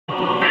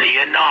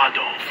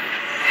Leonardo,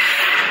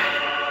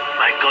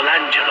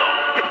 Michelangelo,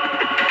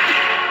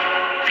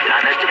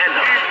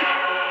 Donatello,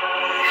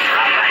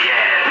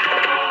 Raphael.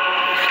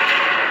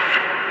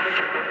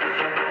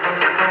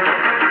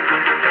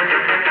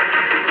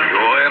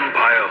 Your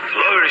empire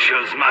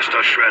flourishes,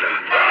 Master Shredder.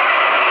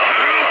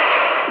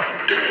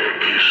 There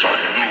is a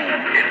new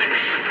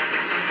enemy.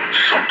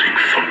 Something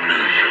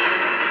familiar.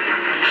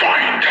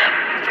 Find them.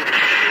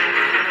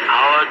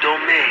 Our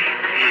domain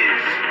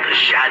is the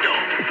shadow.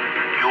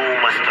 You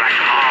must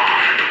strike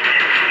hard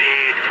and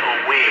fade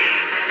away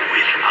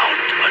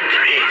without a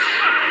trace.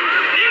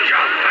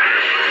 Ninja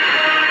Flash!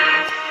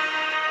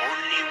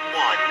 Only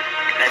one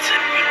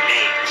lesson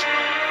remains.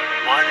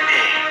 One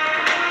day,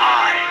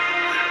 I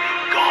will be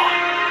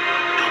gone.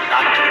 Do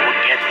not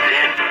forget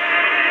them.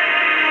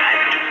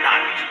 And do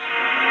not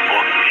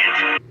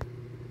forget.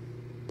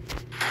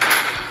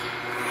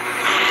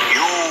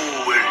 You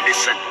will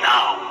listen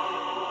now.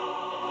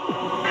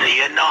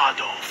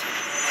 Leonardo,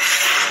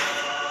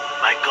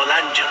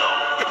 Michelangelo,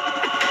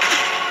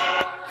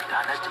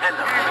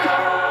 Donatello,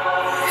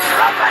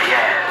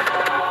 Raphael.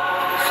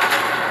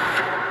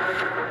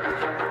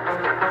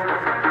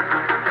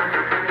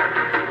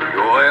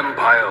 Your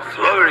empire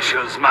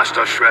flourishes,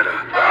 Master Shredder.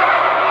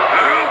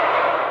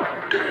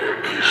 There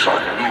is a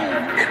new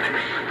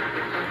enemy.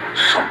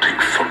 Something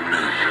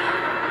familiar.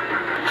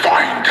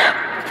 Find them.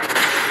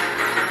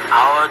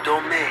 Our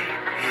domain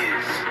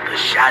is the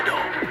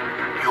shadow.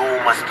 You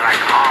must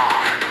strike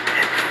hard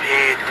and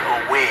fade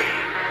away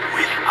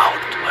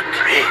without a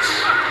trace.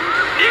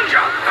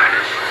 Ninja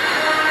Flash!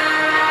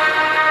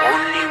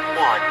 Only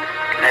one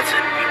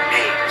lesson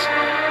remains.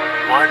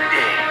 One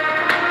day,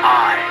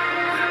 I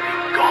will be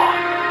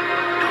gone.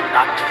 Do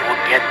not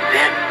forget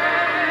them.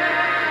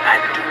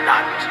 And do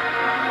not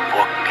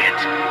forget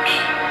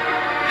me.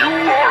 You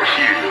are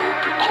here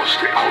because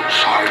the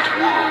outside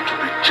world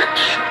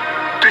rejects you.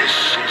 This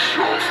is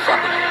your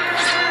family.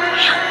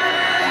 You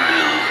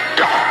will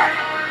die.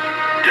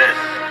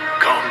 Death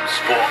comes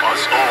for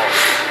us all,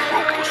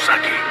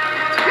 Rokusaki.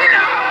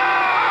 No!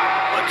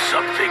 But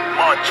something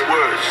much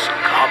worse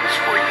comes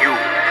for you.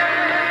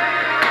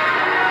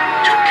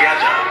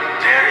 Together,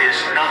 there is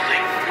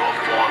nothing